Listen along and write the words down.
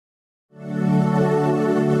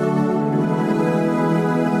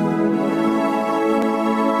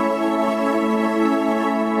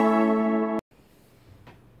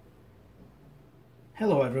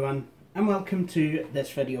everyone, and welcome to this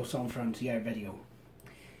video Sans Frontier video.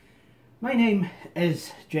 My name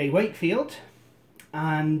is Jay Wakefield,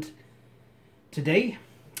 and today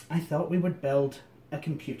I thought we would build a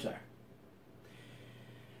computer.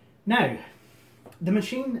 Now, the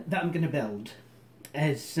machine that I'm going to build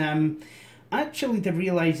is actually the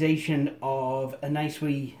realisation of a nice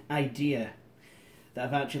wee idea that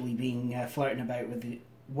I've actually been flirting about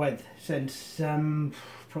with since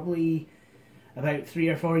probably about 3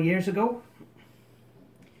 or 4 years ago.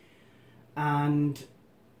 And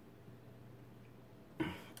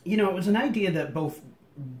you know, it was an idea that both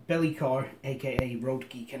Billy Corr, aka Road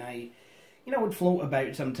Geek, and I, would float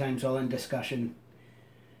about sometimes while in discussion.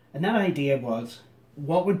 And that idea was,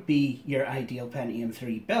 what would be your ideal Pentium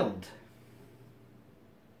III build?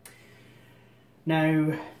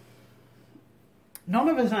 Now, none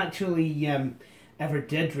of us actually ever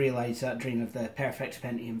did realise that dream of the perfect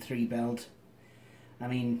Pentium III build. I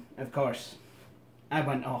mean, of course, I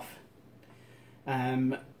went off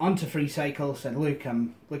onto FreeCycle, said, look,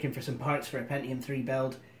 I'm looking for some parts for a Pentium III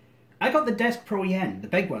build. I got the Desk Pro Yen, the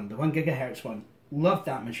big one, the 1 GHz one. Loved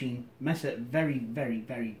that machine. Miss it very, very,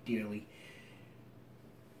 very dearly.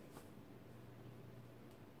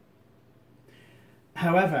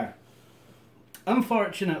 However,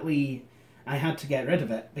 unfortunately, I had to get rid of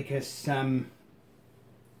it because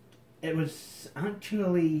it was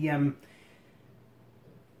actually,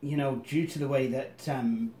 due to the way that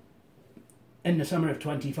in the summer of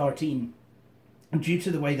 2014, due to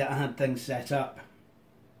the way that I had things set up,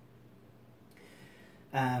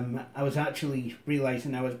 I was actually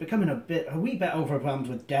realising I was becoming a wee bit overwhelmed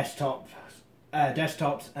with desktops,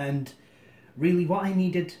 and really what I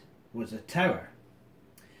needed was a tower.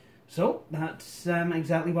 So that's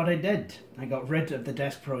exactly what I did. I got rid of the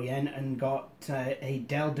Desk Pro Yen and got a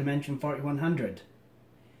Dell Dimension 4100.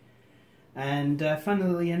 And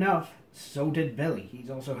funnily enough, so did Billy. He's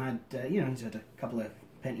also had, he's had a couple of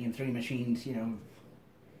Pentium III machines,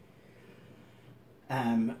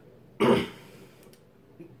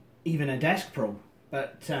 even a Desk Pro.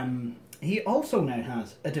 But he also now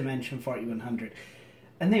has a Dimension 4100.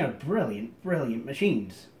 And they are brilliant, brilliant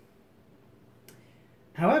machines.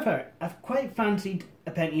 However, I've quite fancied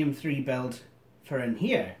a Pentium III build for in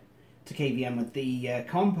here to KVM with the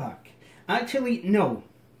Compaq. Actually, no.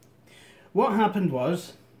 What happened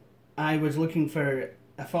was, I was looking for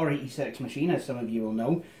a 486 machine, as some of you will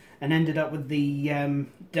know, and ended up with the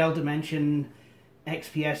Dell Dimension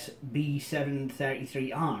XPS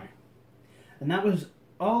B733R. And that was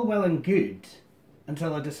all well and good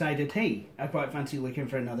until I decided, hey, I quite fancy looking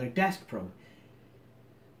for another Desk Pro.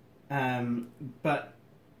 But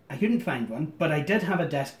I couldn't find one, but I did have a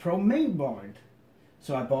Desk Pro mainboard.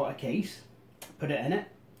 So I bought a case, put it in it,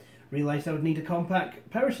 realised I would need a Compaq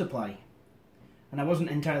power supply. And I wasn't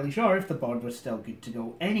entirely sure if the board was still good to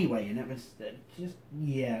go anyway, and it was it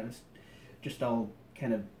was just all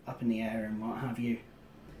kind of up in the air and what have you.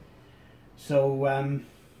 So,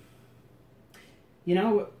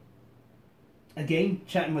 again,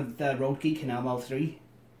 chatting with Road Geek and LML3,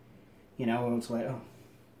 I was like, oh,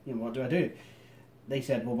 what do I do? They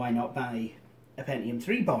said, well, why not buy a Pentium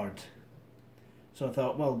III board? So I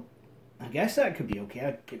thought, well, I guess that could be okay.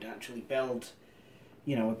 I could actually build, a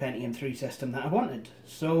Pentium III system that I wanted.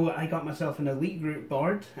 So I got myself an Elite Group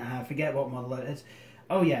board. I forget what model it is.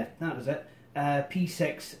 Oh yeah, that was it.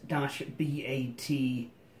 P6-BAT-AP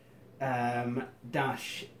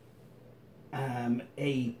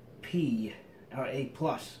or A+.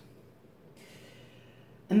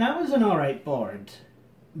 And that was an alright board,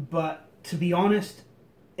 but to be honest,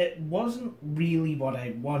 it wasn't really what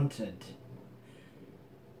I wanted.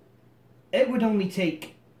 It would only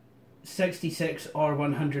take 66 or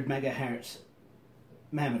 100 megahertz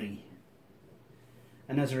memory.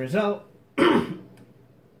 And as a result,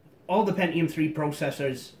 all the Pentium III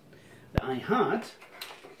processors that I had,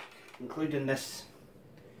 including this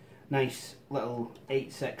nice little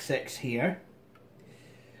 866 here,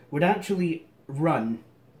 would actually run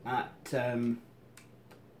at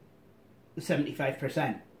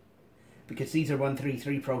 75%, because these are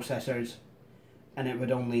 133 processors, and it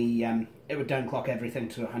would only it would downclock everything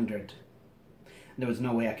to 100. There was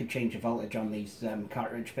no way I could change the voltage on these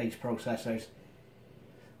cartridge-based processors.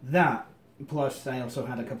 That, plus I also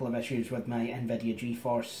had a couple of issues with my NVIDIA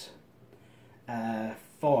GeForce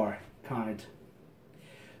 4 card.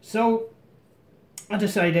 So I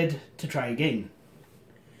decided to try again.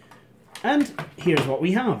 And here's what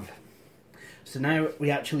we have. So now we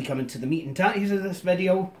actually come into the meat and tatties of this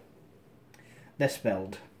video, this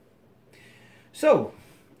build. So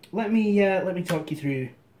let me talk you through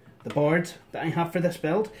the board that I have for this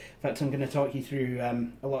build. In fact, I'm going to talk you through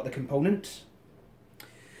a lot of the components.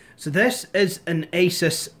 So this is an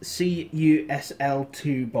Asus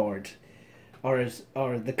CUSL2 board, or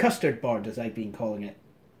the custard board as I've been calling it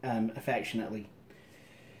affectionately.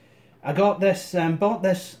 I got this, bought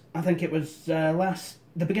this, I think it was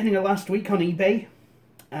the beginning of last week on eBay.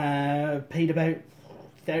 Paid about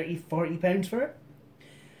 £30–40 for it.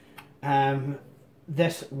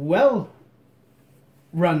 This will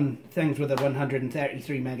run things with a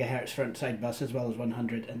 133 MHz front side bus as well as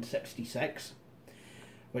 166,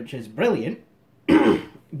 which is brilliant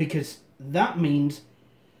because that means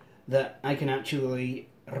that I can actually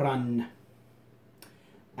run.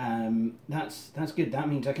 That's good. That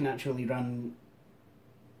means I can actually run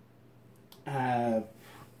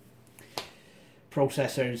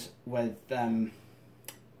processors with the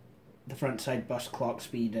front side bus clock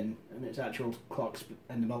speed and its actual clock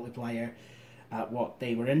and the multiplier at what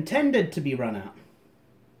they were intended to be run at.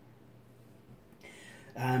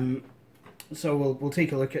 So we'll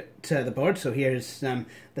take a look at the board. So here's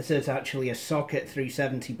this is actually a socket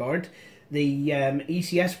 370 board. The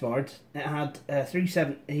ECS board, it had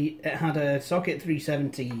a socket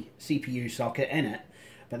 370 CPU socket in it,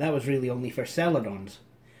 but that was really only for Celerons.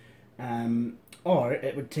 Or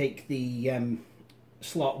it would take the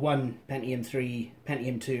slot 1 Pentium III,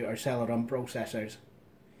 Pentium II or Celeron processors.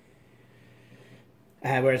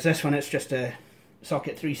 Whereas this one, it's just a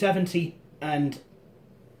socket 370, and,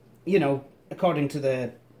 you know, according to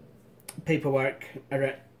the paperwork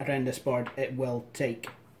around this board, it will take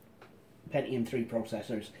Pentium III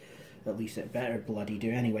processors. At least it better bloody do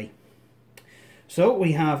anyway. So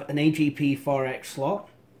we have an AGP4X slot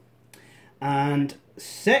and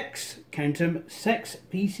 6, count them, 6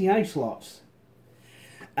 PCI slots.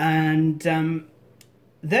 And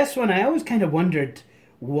this one, I always kind of wondered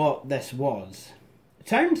what this was. It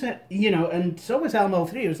sounds, you know, and so was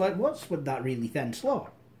LML3. It was like, what's with that really thin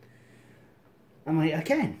slot? I'm like,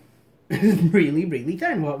 again, it's really, really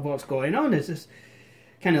thin. What's going on? Is this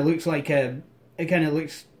kind of looks like it kind of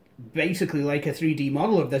looks basically like a 3D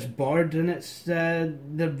model of this board, and it's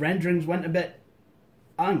the renderings went a bit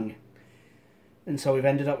and so we've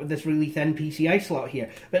ended up with this really thin PCI slot here.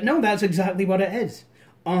 But no, that's exactly what it is.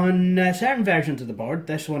 On certain versions of the board,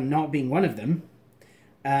 this one not being one of them,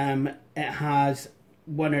 it has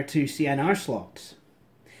 1 or 2 CNR slots.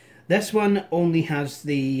 This one only has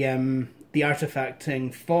the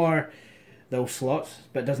artifacting for those slots,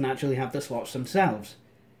 but doesn't actually have the slots themselves.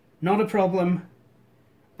 Not a problem.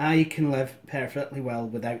 I can live perfectly well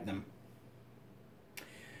without them.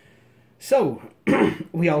 So,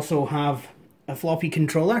 we also have a floppy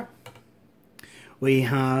controller. We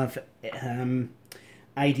have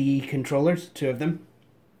IDE controllers, 2 of them.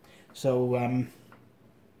 So,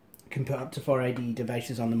 can put up to 4 IDE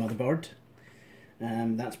devices on the motherboard.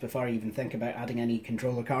 That's before I even think about adding any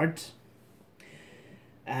controller cards.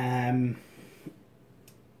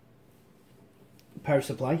 Power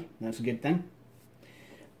supply, that's a good thing.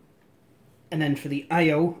 And then for the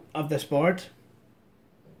I/O of this board,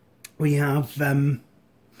 we have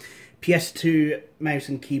PS2 mouse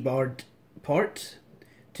and keyboard ports,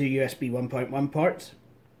 2 USB 1.1 ports,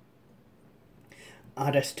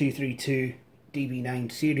 RS232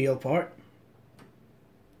 DB9 serial port,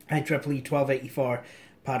 IEEE 1284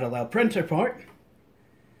 parallel printer port,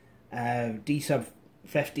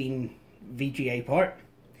 D-Sub15 VGA port,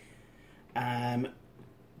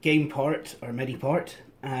 game port or MIDI port,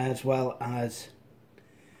 as well as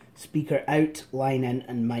speaker out, line in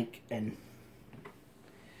and mic in.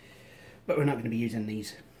 But we're not going to be using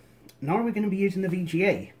these, nor are we going to be using the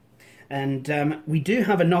VGA. And we do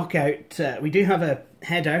have a knockout, we do have a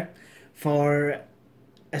header for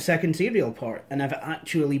a second serial port, and I've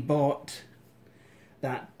actually bought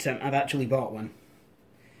that, I've actually bought one,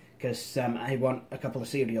 because I want a couple of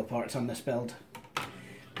serial ports on this build,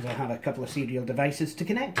 because I have a couple of serial devices to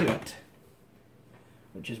connect to it,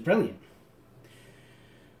 which is brilliant.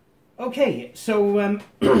 Okay, so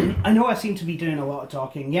I know I seem to be doing a lot of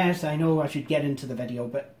talking. Yes, I know I should get into the video,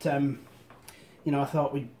 but you know, I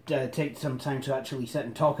thought we'd take some time to actually sit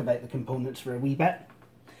and talk about the components for a wee bit.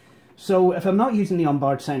 So if I'm not using the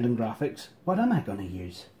onboard sound and graphics, what am I going to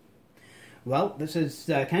use? Well, this is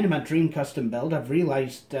kind of my dream custom build. I've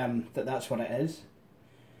realised that that's what it is.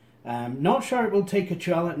 Not sure it will take a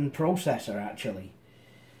Triton processor, actually.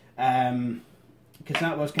 Because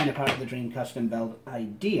that was kind of part of the dream custom build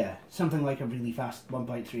idea. Something like a really fast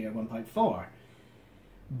 1.3 or 1.4.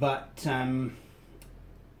 But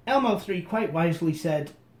LML3 quite wisely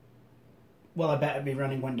said, well, I better be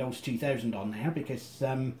running Windows 2000 on there, because,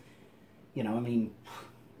 you know, I mean,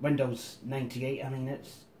 Windows 98, I mean,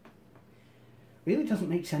 Really doesn't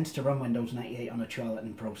make sense to run Windows 98 on a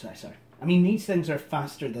Triton processor. I mean, these things are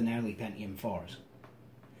faster than early Pentium 4s.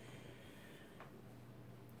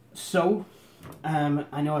 So,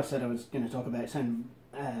 I know I said I was going to talk about sound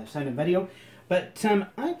and video, but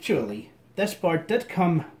actually, this board did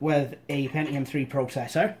come with a Pentium III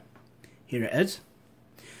processor. Here it is,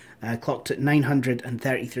 clocked at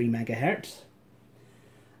 933 megahertz,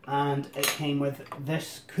 and it came with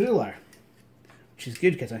this cooler, which is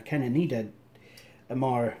good because I kind of needed a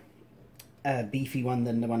more beefy one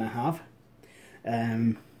than the one I have.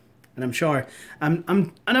 And I'm sure,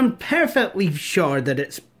 I'm perfectly sure that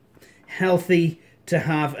it's healthy to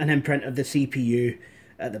have an imprint of the CPU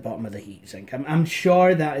at the bottom of the heatsink. I'm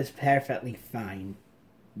sure that is perfectly fine.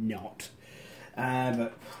 Not.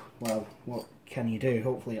 But, well, what can you do?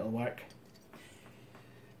 Hopefully it'll work.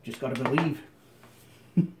 Just got to believe.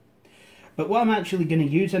 But what I'm actually going to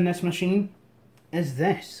use in this machine is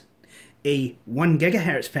this. A 1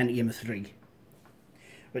 gigahertz Pentium III.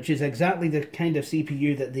 Which is exactly the kind of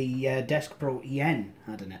CPU that the Desk Pro EN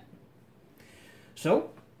had in it.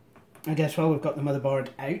 So, I guess while we've got the motherboard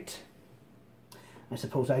out, I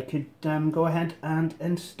suppose I could go ahead and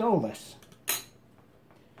install this.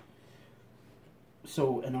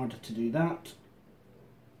 So in order to do that,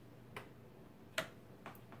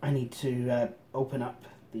 I need to open up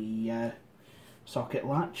the socket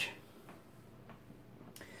latch,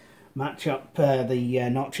 match up the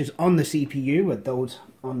notches on the CPU with those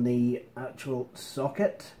on the actual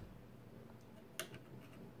socket.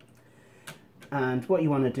 And what you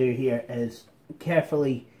want to do here is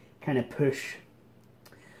carefully kind of push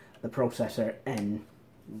the processor in.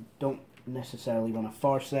 Don't necessarily want to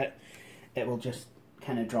force it. It will just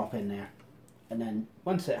kind of drop in there. And then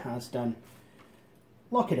once it has done,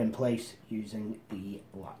 lock it in place using the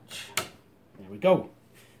latch. There we go.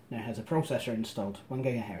 Now it has a processor installed, 1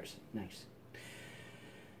 gigahertz. Nice.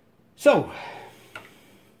 So,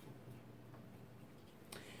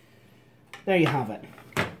 there you have it.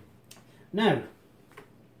 Now,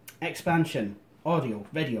 expansion, audio,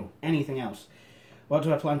 video, anything else. What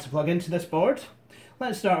do I plan to plug into this board?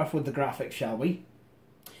 Let's start off with the graphics, shall we?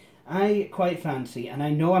 I quite fancy, and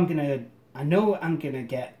I know I'm gonna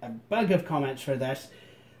get a bag of comments for this.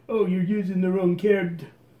 Oh, you're using the wrong card.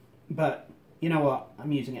 But you know what?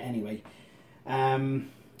 I'm using it anyway.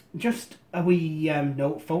 Just a wee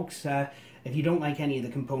note, folks. If you don't like any of the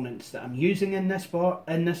components that I'm using in this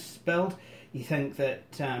build, you think that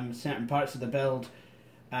certain parts of the build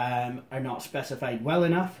are not specified well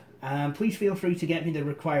enough, please feel free to get me the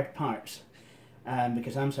required parts,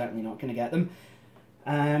 because I'm certainly not going to get them,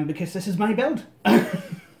 because this is my build.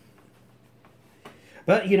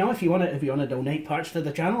 But you know, if you want to donate parts to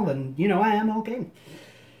the channel, then you know I am all game.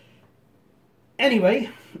 Anyway,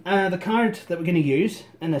 the card that we're going to use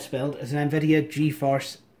in this build is an NVIDIA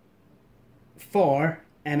GeForce 4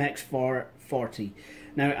 MX440.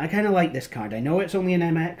 Now, I kind of like this card. I know it's only an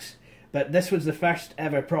MX, but this was the first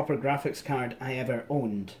ever proper graphics card I ever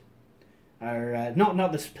owned. Or,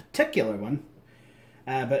 not this particular one,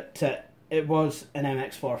 but it was an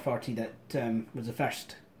MX440 that was the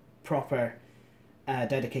first proper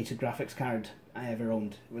dedicated graphics card I ever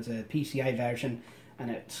owned. It was a PCI version, and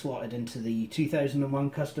it slotted into the 2001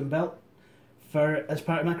 custom built as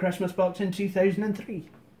part of my Christmas box in 2003.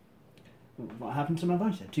 What happened to my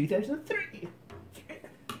voice? 2003!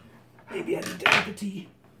 Maybe I need to have a tea.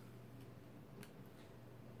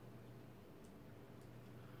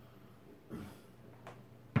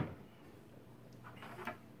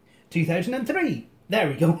 "2003! There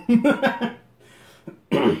we go.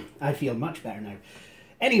 I feel much better now.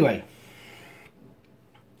 Anyway,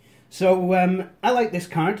 so I like this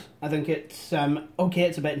card. I think it's okay.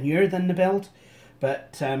 It's a bit newer than the build,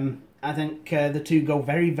 but I think the two go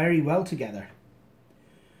very, very well together.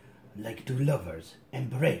 Like two lovers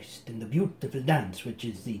embraced in the beautiful dance which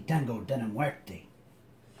is the Tango della Muerte.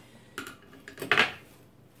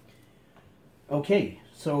 Okay,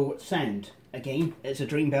 so sound. Again, it's a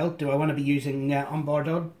dream build. Do I want to be using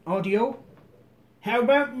onboard audio? How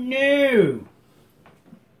about no?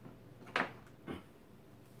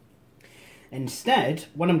 Instead,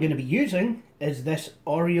 what I'm going to be using is this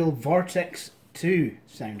Oriole Vortex 2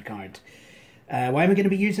 sound card. Why am I going to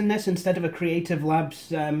be using this instead of a Creative Labs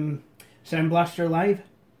Sound Blaster Live?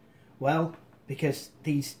 Well, because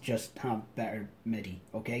these just have better MIDI,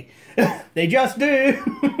 okay? They just do!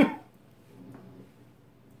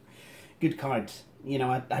 Good cards. You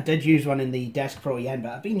know, I did use one in the Desk Pro EN,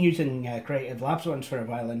 but I've been using Creative Labs ones for a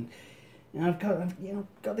while, and you know, I've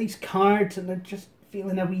got these cards, and they're just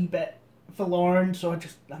feeling a wee bit forlorn. So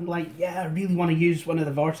I'm like, yeah, I really want to use one of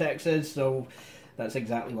the Vortexes. So that's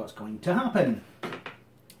exactly what's going to happen.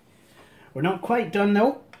 We're not quite done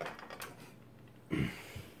though.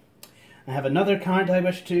 I have another card I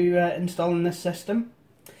wish to install in this system.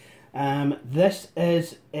 This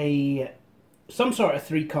is some sort of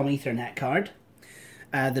 3-COM Ethernet card.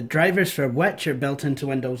 The drivers for which are built into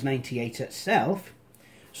Windows 98 itself,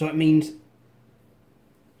 so it means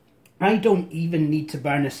I don't even need to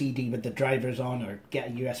burn a CD with the drivers on or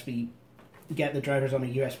get the drivers on a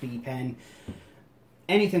USB pen,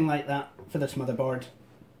 anything like that for this motherboard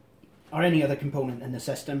or any other component in the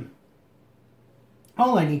system.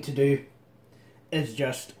 All I need to do is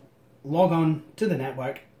just log on to the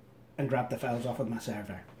network and grab the files off of my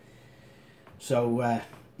server. So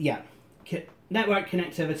yeah, network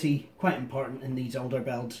connectivity, quite important in these older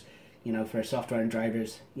builds, you know, for software and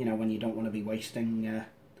drivers, you know, when you don't want to be wasting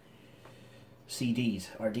CDs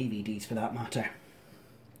or DVDs for that matter.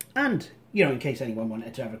 And, you know, in case anyone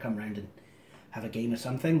wanted to ever come around and have a game or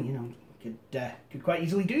something, you know, could quite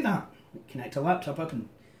easily do that. Connect a laptop up and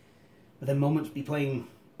within moments be playing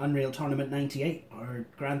Unreal Tournament 98 or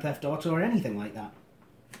Grand Theft Auto or anything like that.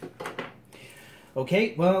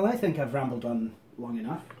 Okay, well, I think I've rambled on long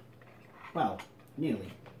enough. Well,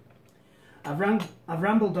 nearly. I've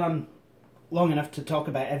rambled on long enough to talk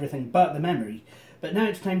about everything but the memory, but now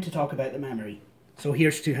it's time to talk about the memory. So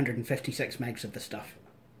here's 256 megs of the stuff.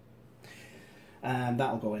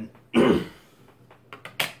 That'll go in.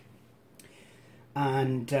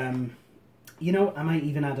 And, you know, I might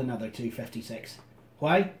even add another 256.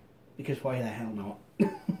 Why? Because why the hell not?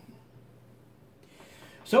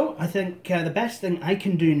 So, I think the best thing I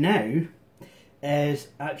can do now is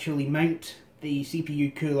actually mount the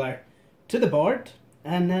CPU cooler to the board,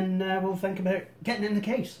 and then we'll think about getting in the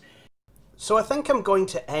case. So I think I'm going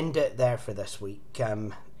to end it there for this week.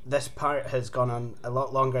 This part has gone on a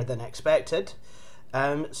lot longer than expected.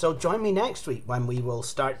 So join me next week when we will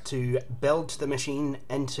start to build the machine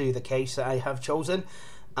into the case that I have chosen,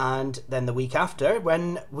 and then the week after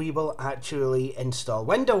when we will actually install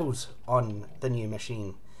Windows on the new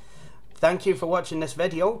machine. Thank you for watching this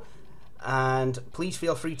video, and please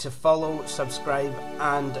feel free to follow, subscribe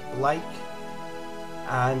and like,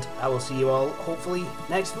 and I will see you all hopefully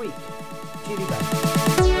next week. Cheery bye.